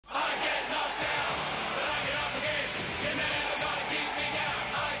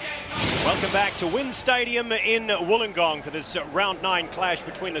Welcome back to Wynn Stadium in Wollongong for this round 9 clash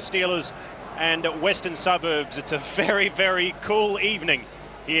between the Steelers and Western Suburbs. It's a very, very cool evening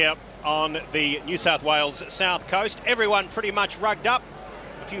here on the New South Wales south coast. Everyone pretty much rugged up.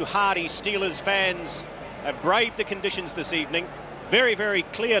 A few hardy Steelers fans have braved the conditions this evening. Very, very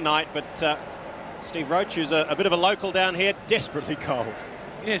clear night, but Steve Roach, who's a bit of a local down here, desperately cold.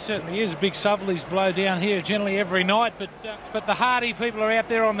 Yeah, certainly is. Big southerlies blow down here generally every night, but the hardy people are out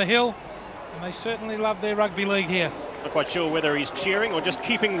there on the hill, and they certainly love their rugby league here. Not quite sure whether he's cheering or just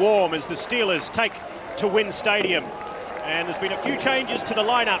keeping warm as the Steelers take to Wynn Stadium. And there's been a few changes to the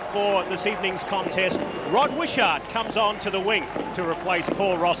lineup for this evening's contest. Rod Wishart comes on to the wing to replace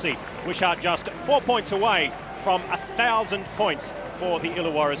Paul Rossi. Wishart just 4 points away from 1,000 points for the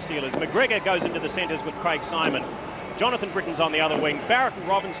Illawarra Steelers. McGregor goes into the centres with Craig Simon. Jonathan Britton's on the other wing. Barrett and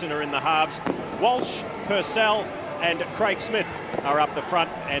Robinson are in the halves. Walsh, Purcell and Craig Smith are up the front.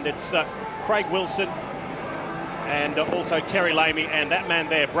 And it's Craig Wilson and also Terry Lamey and that man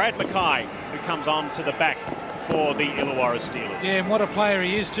there, Brad Mackay, who comes on to the back for the Illawarra Steelers. Yeah, and what a player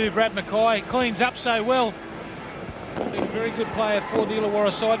he is too. Brad Mackay cleans up so well. A very good player for the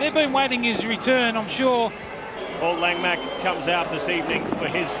Illawarra side. They've been waiting his return, I'm sure. Paul Langmack comes out this evening for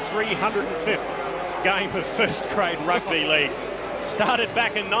his 305th game of first grade rugby league. Started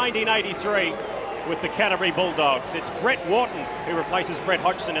back in 1983 with the Canterbury Bulldogs. It's Brett Warton who replaces Brett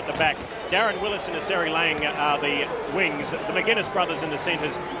Hodgson at the back. Darren Willis and Aseri Laing are the wings. The McGuinness brothers in the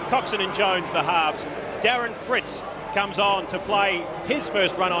centres. Coxon and Jones the halves. Darren Fritz comes on to play his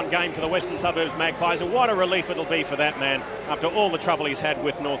first run-on game for the Western Suburbs Magpies, and what a relief it'll be for that man after all the trouble he's had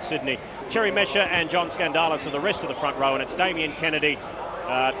with North Sydney. Cherry Mescia and John Skandalis are the rest of the front row, and it's Damien Kennedy,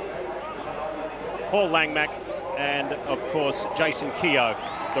 Paul Langmack, and of course Jason Keough,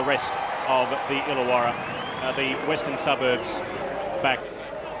 the rest of the Illawarra, the Western Suburbs back.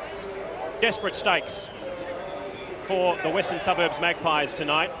 Desperate stakes for the Western Suburbs Magpies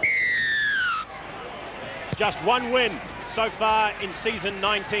tonight. Just one win so far in season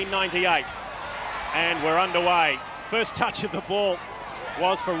 1998, and we're underway. First touch of the ball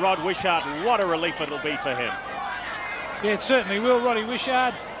was for Rod Wishart, and what a relief it'll be for him. Yeah, it certainly will, Roddy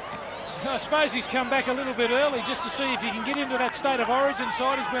Wishart. I suppose he's come back a little bit early just to see if he can get into that state of origin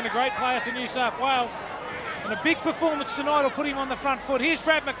side. He's been a great player for New South Wales. And a big performance tonight will put him on the front foot. Here's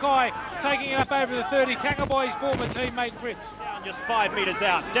Brad Mackay taking it up over the 30, tackled by his former teammate Fritz. Down just 5 metres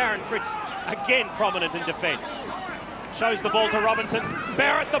out. Darren Fritz again prominent in defence. Shows the ball to Robinson.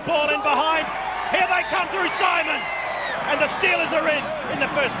 Barrett the ball in behind. Here they come through Simon. And the Steelers are in the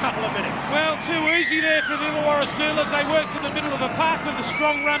first couple of minutes. Well, too easy there for the Illawarra Steelers. They work to the middle of the park with a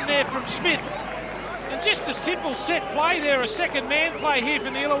strong run there from Smith. And just a simple set play there, a second man play here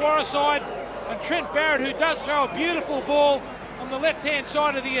from the Illawarra side. And Trent Barrett, who does throw a beautiful ball on the left-hand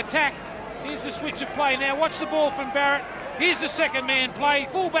side of the attack. Here's the switch of play now. Watch the ball from Barrett. Here's the second man play.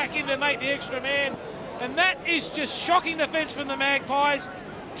 Full back in to make the extra man. And that is just shocking defence from the Magpies.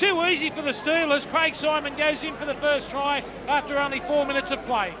 Too easy for the Steelers. Craig Simon goes in for the first try after only 4 minutes of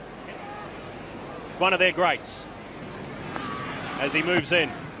play. One of their greats as he moves in.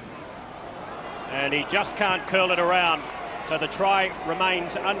 And he just can't curl it around. So the try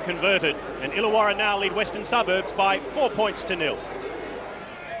remains unconverted. And Illawarra now lead Western Suburbs by 4 points to 0.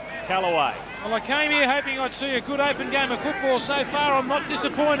 Callaway. Well, I came here hoping I'd see a good open game of football. So far, I'm not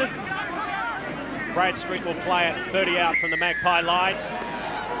disappointed. Bradstreet will play it 30 out from the Magpie line.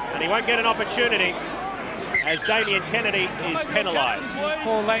 And he won't get an opportunity as Damien Kennedy is penalised.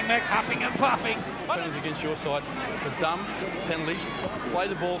 Paul Langmack huffing and puffing. Penalties against your side for dumb penalties. Play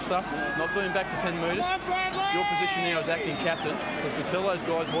the ball stuff, not going back to 10 metres. Your position now as acting captain is to tell those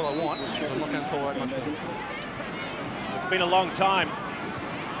guys what I want. I'm not going to tolerate much more. It's been a long time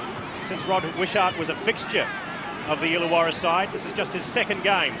since Rod Wishart was a fixture of the Illawarra side. This is just his second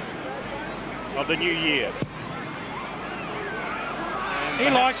game of the new year. He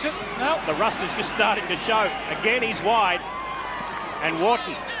likes it. No. The rust is just starting to show. Again, he's wide. And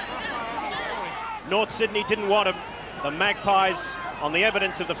Warton. North Sydney didn't want him. The Magpies, on the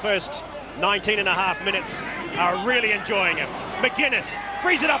evidence of the first 19.5 minutes, are really enjoying him. McGuinness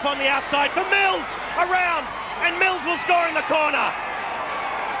frees it up on the outside for Mills. Around. And Mills will score in the corner.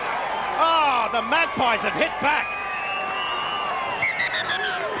 Ah, the Magpies have hit back.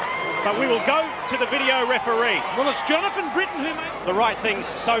 But we will go to the video referee. Well, it's Jonathan Britton who made the right things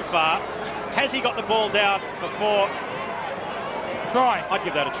so far. Has he got the ball down before? Try. I'd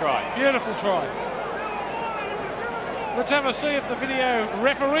give that a try. Beautiful try. Let's have a see if the video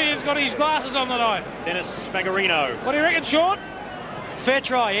referee has got his glasses on tonight. Dennis Spagarino. What do you reckon, Sean? Fair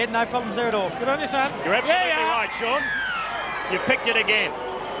try, Ed. No problems there at all. Good on you, son. You're absolutely right, Sean. You've picked it again.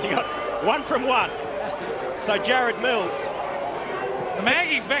 You got 1 from 1. So Jared Mills. The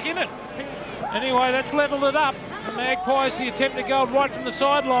Maggies back in it. Anyway, that's levelled it up. The Magpies, the attempt to go right from the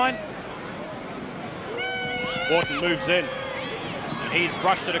sideline. Warton moves in. And he's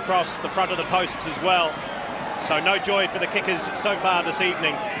brushed it across the front of the posts as well. So no joy for the kickers so far this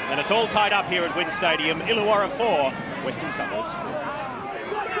evening. And it's all tied up here at Wynn Stadium. Illawarra 4, Western Suburbs 4.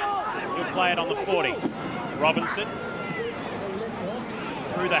 He'll play it on the 40. Robinson.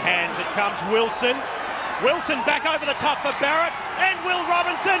 Through the hands it comes. Wilson. Wilson back over the top for Barrett. And Will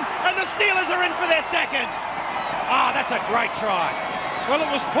Robinson. And the Steelers are in for their second. Ah, that's a great try. Well,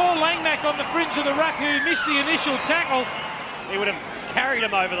 it was Paul Langmack on the fringe of the ruck who missed the initial tackle. He would have carried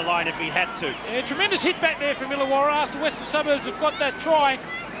him over the line if he had to. Yeah, tremendous hit back there from Illawarra after Western Suburbs have got that try.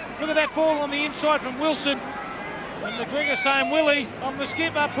 Look at that ball on the inside from Wilson. And McGregor saying, Willie, I'm the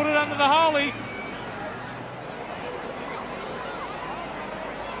skipper, put it under the holey.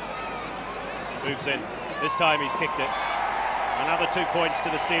 Moves in. This time he's kicked it. Another 2 points to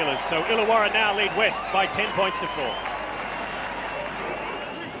the Steelers. So Illawarra now lead Wests by 10 points to 4.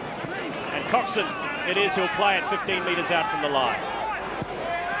 And Coxon, it is, who'll play it 15 metres out from the line.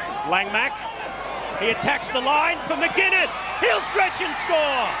 Langmack, he attacks the line for McGuinness. He'll stretch and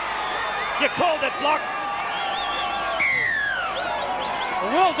score. You called it, block.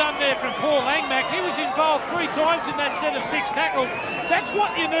 Well done there from Paul Langmack. He was involved 3 times in that set of 6 tackles. That's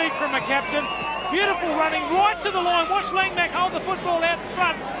what you need from a captain. Beautiful running right to the line. Watch Langmack hold the football out in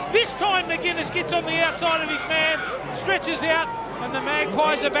front. This time McGuinness gets on the outside of his man, stretches out, and the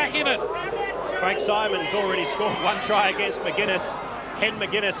Magpies are back in it. Frank Simon's already scored 1 try against McGuinness. Ken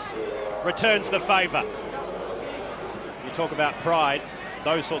McGuinness returns the favour. You talk about pride,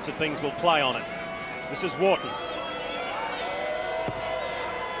 those sorts of things will play on it. This is Warton.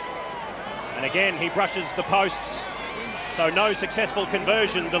 And again, he brushes the posts. So no successful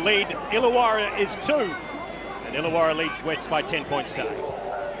conversion. The lead, Illawarra, is 2. And Illawarra leads West by 10 points to 8.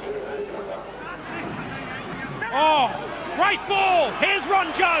 Oh, great ball! Here's Ron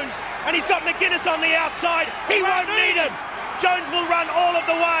Jones, and he's got McGuinness on the outside. He won't need him. Jones will run all of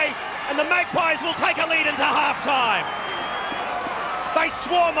the way, and the Magpies will take a lead into half-time. They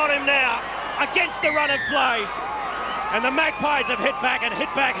swarm on him now against the run of play. And the Magpies have hit back and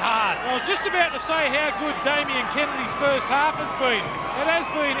hit back hard. I was just about to say how good Damien Kennedy's first half has been. It has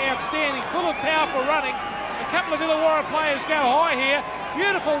been outstanding, full of powerful running. A couple of Illawarra players go high here.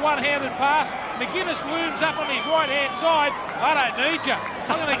 Beautiful one-handed pass. McGuinness looms up on his right-hand side. I don't need you.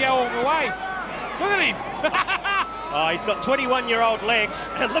 I'm going to go all the way. Look at him. Oh, he's got 21-year-old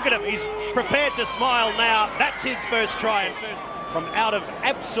legs. And look at him. He's prepared to smile now. That's his first try from out of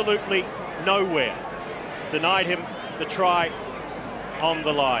absolutely nowhere. Denied him the try on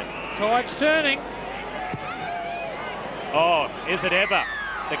the line. Tide's turning. Oh, is it ever?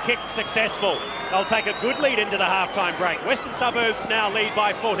 The kick successful. They'll take a good lead into the halftime break. Western Suburbs now lead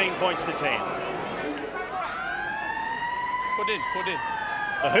by 14 points to 10. Put in.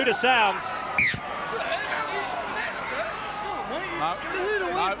 The hooter sounds. No.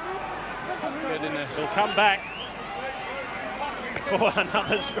 Get in there. He'll come back for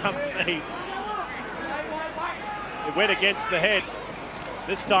another scrum feed. It went against the head.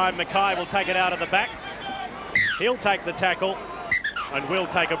 This time Mackay will take it out of the back. He'll take the tackle and we'll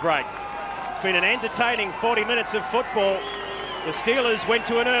take a break. It's been an entertaining 40 minutes of football. The Steelers went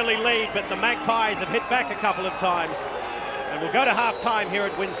to an early lead, but the Magpies have hit back a couple of times. And we'll go to half-time here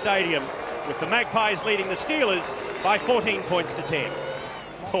at Wynn Stadium with the Magpies leading the Steelers by 14 points to 10.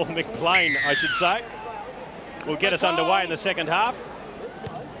 Or McBlane, I should say, will get us underway in the second half.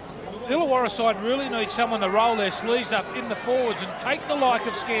 The Illawarra side really needs someone to roll their sleeves up in the forwards and take the like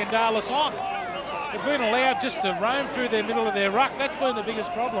of Skandalis on. They've been allowed just to roam through their middle of their ruck. That's been the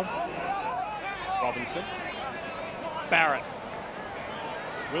biggest problem. Robinson. Barrett.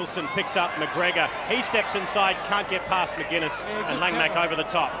 Wilson picks up McGregor. He steps inside, can't get past McGuinness, and Langmack over the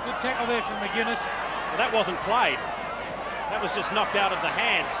top. Good tackle there from McGuinness. Well, that wasn't played. That was just knocked out of the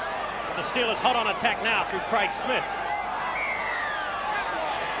hands. But the Steelers hot on attack now through Craig Smith.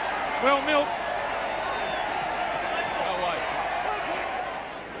 Well milked.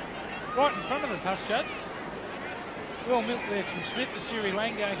 Right in front of the touch, Judge. Well milked there from Smith to Siri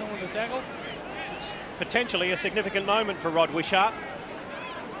Laing going on with the tackle. It's potentially a significant moment for Rod Wishart.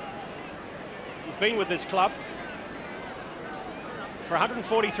 He's been with this club for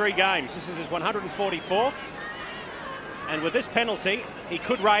 143 games. This is his 144th. And with this penalty, he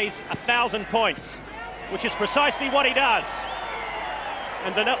could raise 1,000 points, which is precisely what he does.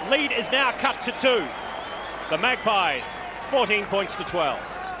 And the lead is now cut to 2. The Magpies, 14 points to 12.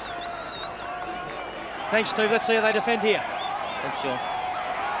 Thanks, Steve. Let's see how they defend here. Thanks, Sean.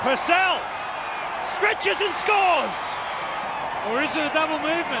 Purcell stretches and scores. Or is it a double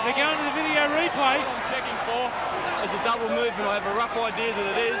movement? They're going to the video replay. What I'm checking for is a double movement. I have a rough idea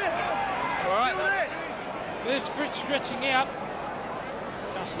that it is. All right. There's Fritz stretching out.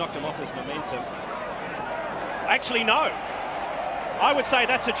 Just knocked him off his momentum. Actually, no. I would say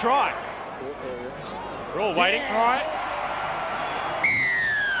that's a try. We're all waiting. Right.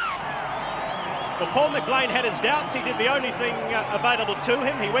 Well, Paul McBlane had his doubts. He did the only thing available to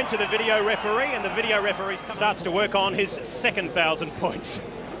him. He went to the video referee, and the video referee starts to work on his second 1,000 points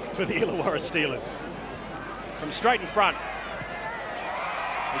for the Illawarra Steelers. From straight in front.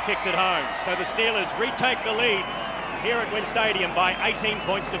 He kicks it home. So the Steelers retake the lead here at Wynn Stadium by 18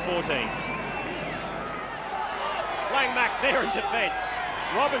 points to 14. Langmack there in defence.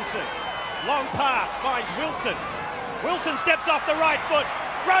 Robinson, long pass, finds Wilson. Wilson steps off the right foot,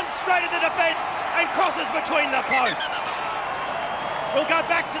 runs straight at the defence and crosses between the posts. We'll go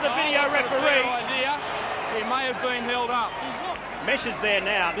back to the video referee. Idea. He may have been held up. Mescia's there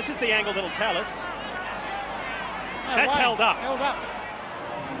now. This is the angle that'll tell us. That's held up. Held up.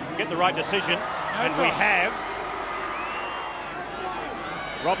 Get the right decision, and we have.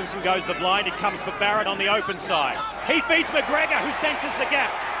 Robinson goes the blind. It comes for Barrett on the open side. He feeds McGregor, who senses the gap.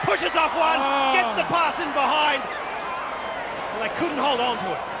 Pushes off one, gets the pass in behind. Well, they couldn't hold on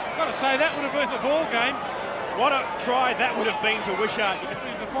to it. I've got to say, that would have been the ball game. What a try that would have been to Wishart.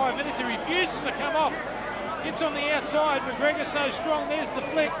 For 5 minutes, he refuses to come off. Gets on the outside. McGregor so strong. There's the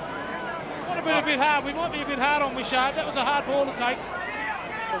flick. Might have been a bit hard. We might be a bit hard on Wishart. That was a hard ball to take.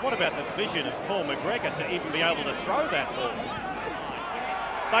 Well, what about the vision of Paul McGregor to even be able to throw that ball?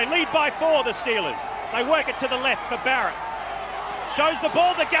 They lead by 4, the Steelers. They work it to the left for Barrett. Shows the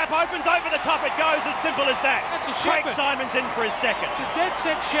ball, the gap opens, over the top it goes, as simple as that. That's a Craig shepherd. Simon's in for his second. It's a dead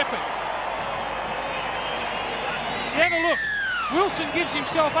set shepherd. You have a look. Wilson gives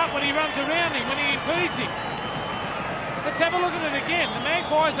himself up when he runs around him, when he impedes him. Let's have a look at it again. The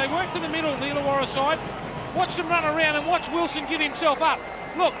Magpies, they work to the middle of the Illawarra side. Watch them run around and watch Wilson give himself up.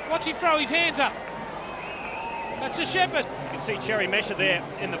 Look, watch him throw his hands up. That's a shepherd. You can see Cherry Mescia there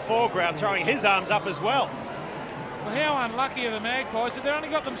in the foreground throwing his arms up as well. Well, how unlucky are the Magpies that they've only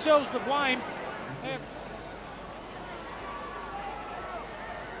got themselves to blame.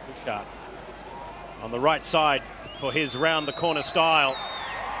 Wishart on the right side for his round-the-corner style.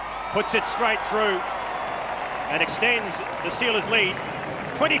 Puts it straight through and extends the Steelers' lead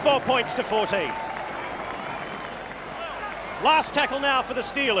 24 points to 14. Last tackle now for the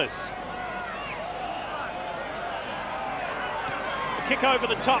Steelers. The kick over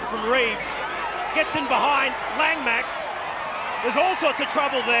the top from Reeves. Gets in behind Langmack. There's all sorts of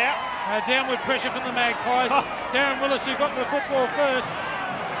trouble there. Downward pressure from the Magpies. Darren Willis, who got the football first.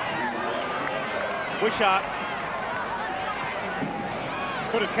 Wishart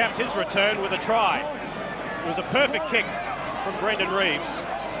could have capped his return with a try. It was a perfect kick from Brendan Reeves.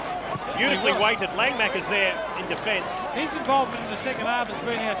 Beautifully weighted. Langmack is there in defence. His involvement in the second half has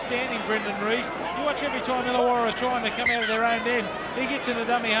been outstanding, Brendan Reeves. You watch every time Illawarra are trying to come out of their own end, he gets in the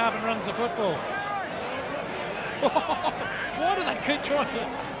dummy half and runs the football. Why do they keep trying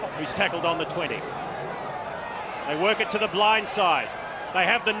to... He's tackled on the 20. They work it to the blind side. They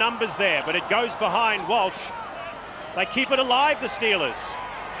have the numbers there, but it goes behind Walsh. They keep it alive, the Steelers.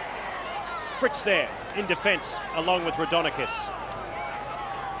 Fritz there in defence, along with Raudonikis.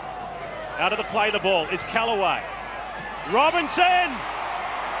 Out of the play, the ball is Callaway. Robinson!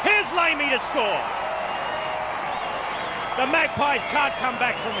 Here's Lamey to score. The Magpies can't come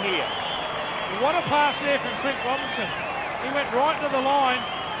back from here. What a pass there from Clint Robinson. He went right to the line.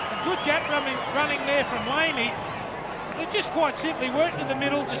 A good gap running there from Lamey. They just quite simply worked in the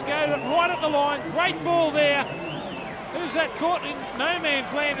middle, just go right at the line. Great ball there. Who's that caught in no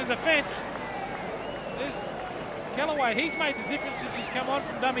man's land in defence? There's Callaway. He's made the difference since he's come on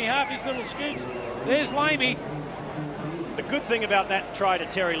from dummy half, his little scoots. There's Lamey. The good thing about that try to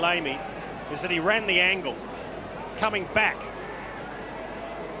Terry Lamey is that he ran the angle, coming back.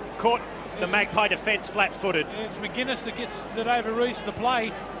 Caught the Magpie defence flat-footed. It's McGuinness that overreads the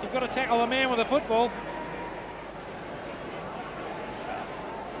play. You've got to tackle a man with a football.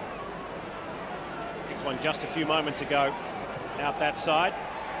 Picked one just a few moments ago out that side.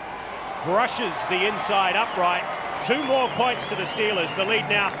 Brushes the inside upright. 2 more points to the Steelers. The lead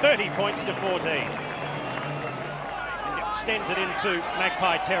now 30 points to 14. And extends it into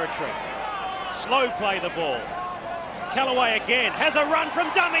Magpie territory. Slow play the ball. Callaway again has a run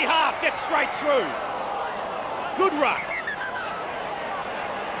from dummy half, gets straight through. Good run.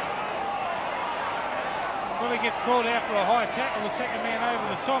 Well, he gets called out for a high tackle. The second man over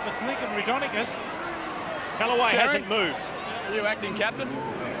the top, it's Lincoln Raudonikis. Callaway hasn't moved. Are you acting captain?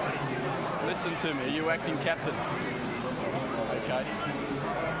 Listen to me. Are you acting captain? Okay.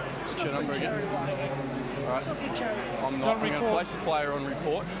 What's your number again? All right. I'm going to place a player on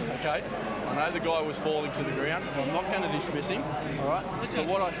report. Okay. I know the guy was falling to the ground. I'm not going to dismiss him. All right. So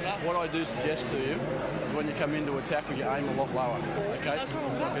what I do suggest to you is when you come into attack, you aim a lot lower. Okay.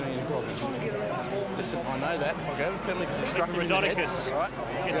 Not getting any problems. Listen, I know that. I'll go with penalty because he struck me in the head. All right.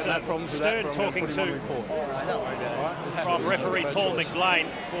 It's no problems with that. talking to from referee Paul McBlane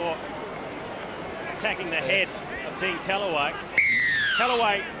for attacking the head of Dean Callaway.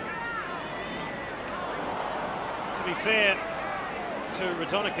 Callaway, to be fair to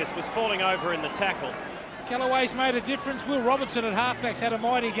Raudonikis, was falling over in the tackle. Callaway's made a difference. Will Robertson at halfback's had a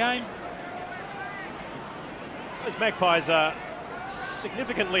mighty game. Those Magpies are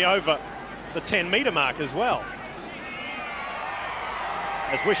significantly over the 10-metre mark as well.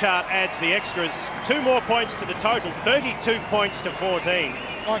 As Wishart adds the extras, 2 more points to the total, 32 points to 14.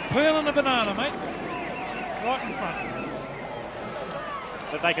 Like peeling a banana, mate. Right in front.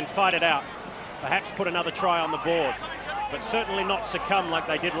 But they can fight it out. Perhaps put another try on the board, but certainly not succumb like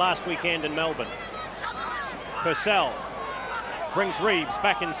they did last weekend in Melbourne. Purcell brings Reeves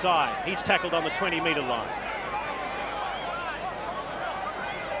back inside. He's tackled on the 20-metre line.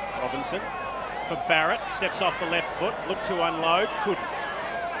 Robinson for Barrett, steps off the left foot, looked to unload, couldn't.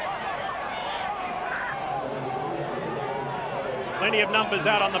 Plenty of numbers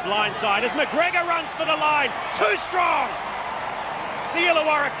out on the blind side as McGregor runs for the line. Too strong! The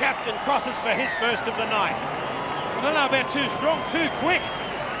Illawarra captain crosses for his first of the night. I don't know about too strong, too quick.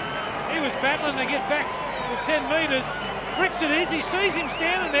 He was battling to get back the 10 metres. Fritz it is, he sees him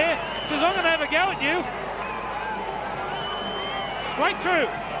standing there, says, I'm going to have a go at you. Straight through.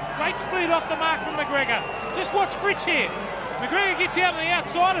 Great speed off the mark from McGregor. Just watch Fritz here. McGregor gets out on the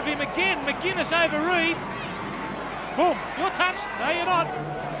outside of him again. McGuinness over Reeves. Boom, you're touched. No, you're not.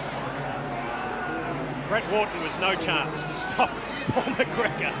 Brett Warton was no chance to stop Paul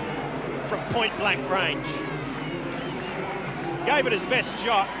McGregor from point-blank range. Gave it his best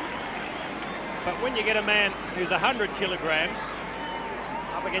shot, but when you get a man who's 100 kilograms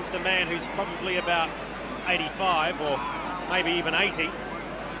up against a man who's probably about 85 or maybe even 80,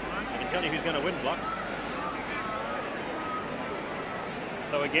 I can tell you who's going to win block.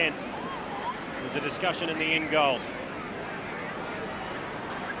 So again, there's a discussion in the in goal.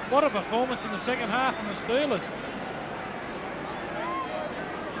 What a performance in the second half from the Steelers.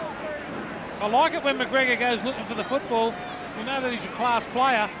 I like it when McGregor goes looking for the football. You know that he's a class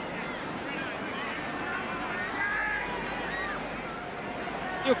player.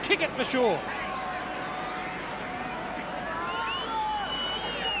 He'll kick it for sure.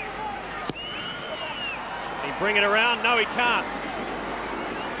 Can he bring it around? No, he can't.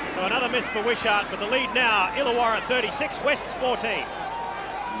 So another miss for Wishart, but the lead now, Illawarra 36, Wests 14.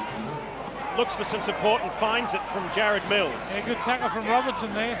 Looks for some support and finds it from Jared Mills. Yeah, good tackle from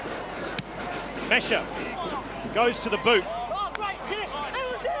Robinson there. Mescia goes to the boot.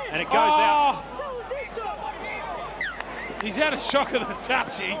 And it goes out. He's had a shock of the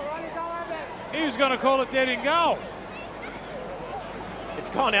touch. He was going to call it dead in goal. It's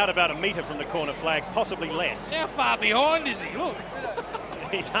gone out about a metre from the corner flag, possibly less. How far behind is he? Look.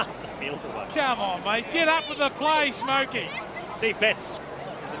 He's half the field away. Come on, mate. Get up with the play, Smokey. Steve Betts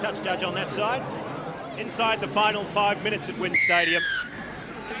is the touch judge on that side. Inside the final 5 minutes at Wynn Stadium.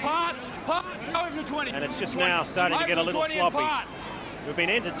 Over 20. And it's just now starting to get a little sloppy. We've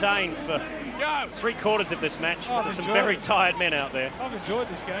been entertained for 3/4 of this match. There's some very tired men out there. I've enjoyed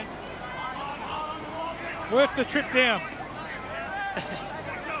this game. Worth the trip down.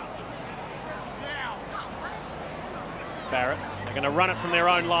 Barrett, they're going to run it from their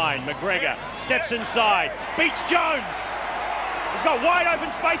own line. McGregor steps inside, beats Jones. He's got wide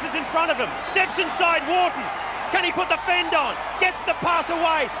open spaces in front of him. Steps inside Warton. Can he put the fend on? Gets the pass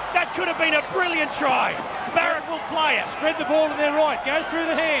away. That could have been a brilliant try. Barrett will play it. Spread the ball to their right. Goes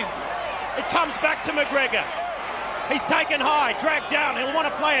through the hands. It comes back to McGregor. He's taken high, dragged down. He'll want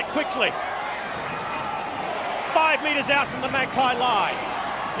to play it quickly. 5 metres out from the Magpie line.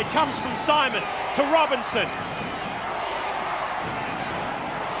 It comes from Simon to Robinson.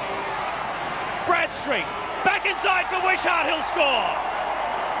 Bradstreet, back inside for Wishart, he'll score.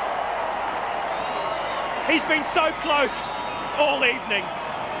 He's been so close all evening.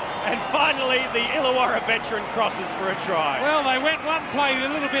 And finally, the Illawarra veteran crosses for a try. Well, they went one play a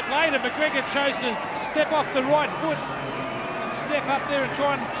little bit later. McGregor chose to step off the right foot and step up there and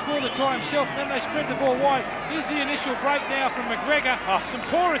try and score the try himself. And then they spread the ball wide. Here's the initial break now from McGregor. Some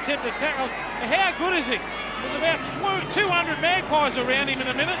poor attempt to tackle. How good is he? There's about 200 Magpies around him in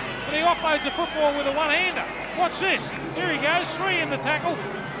a minute, and he offloads the football with a one-hander. Watch this. Here he goes, 3 in the tackle.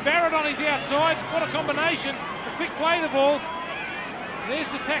 Barrett on his outside. What a combination. A quick play the ball.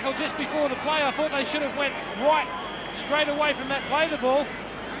 There's the tackle just before the play. I thought they should have went right straight away from that play the ball.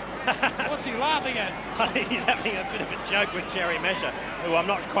 What's he laughing at? He's having a bit of a joke with Jerry Mescia, who I'm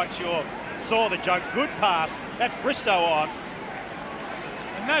not quite sure saw the joke. Good pass. That's Bristow on.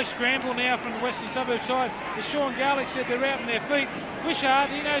 And no scramble now from the Western Suburbs side. As Sean Garlick said, they're out on their feet. Wishart,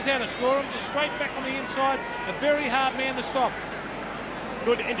 he knows how to score them. Just straight back on the inside. A very hard man to stop.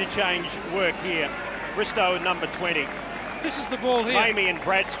 Good interchange work here. Bristow, number 20. This is the ball here. Lamey and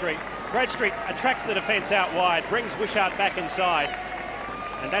Bradstreet. Bradstreet attracts the defence out wide, brings Wishart back inside.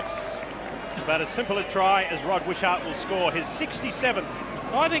 And that's about as simple a try as Rod Wishart will score, his 67th.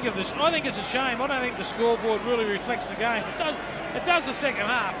 I think it's a shame. I don't think the scoreboard really reflects the game. It does the second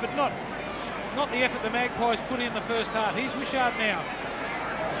half, but not the effort the Magpies put in the first half. Here's Wishart now.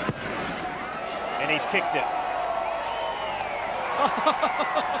 And he's kicked it.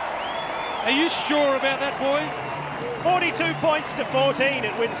 Are you sure about that, boys? 42 points to 14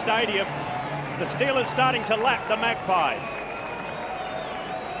 at Wynn Stadium. The Steelers starting to lap the Magpies.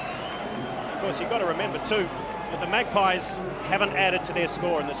 Of course, you've got to remember too that the Magpies haven't added to their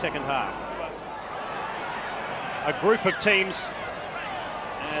score in the second half. A group of teams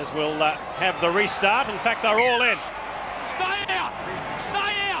as will have the restart. In fact, they're all in. Stay out!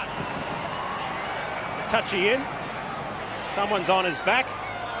 Stay out! Touchy in. Someone's on his back.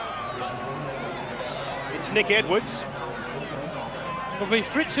 It's Nick Edwards. It'll be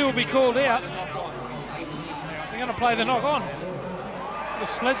Fritz who will be called out. They're going to play the knock on. The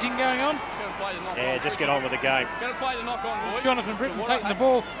sledging going on. Yeah, just get on with the game. Going to play the knock on, boys. Jonathan Britten taking the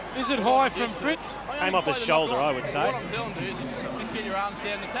ball. Is it high from Fritz? Came off his shoulder, I would say. What I'm telling you is just get your arms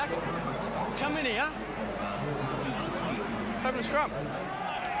down the tackle. Come in here. Having a scrum.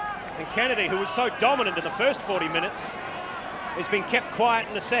 And Kennedy, who was so dominant in the first 40 minutes, has been kept quiet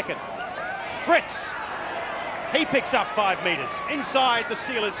in the second. Fritz, he picks up 5 metres inside the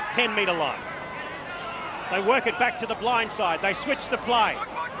Steelers' 10-metre line. They work it back to the blind side. They switch the play.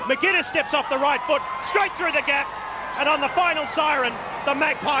 McGuinness steps off the right foot, straight through the gap, and on the final siren, the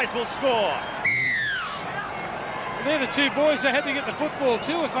Magpies will score. They're the two boys that had to get the football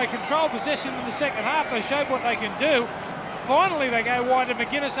too. If they control possession in the second half, they showed what they can do. Finally, they go wide to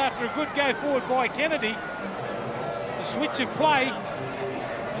McGuinness after a good go forward by Kennedy. The switch of play.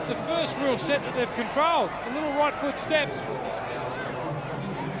 It's the first real set that they've controlled. A little right foot steps.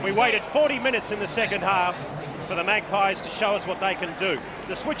 We waited 40 minutes in the second half for the Magpies to show us what they can do.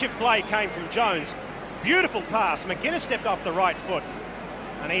 The switch of play came from Jones. Beautiful pass. McGuinness stepped off the right foot,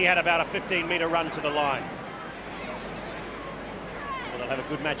 and he had about a 15-metre run to the line. Well, they'll have a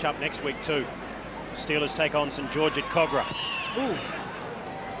good match up next week too. Steelers take on St George at Cogra. Ooh.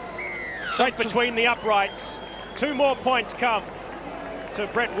 Straight between the uprights. 2 more points come to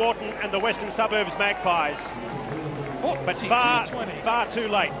Brett Warton and the Western Suburbs Magpies. But far too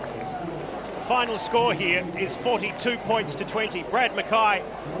late. The final score here is 42 points to 20. Brad Mackay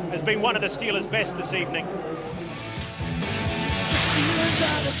has been one of the Steelers' best this evening. The Steelers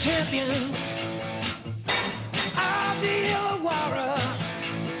are the champions of the Illawarra.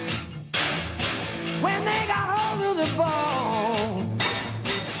 When they got hold of the ball,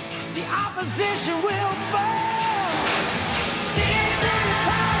 the opposition will fall.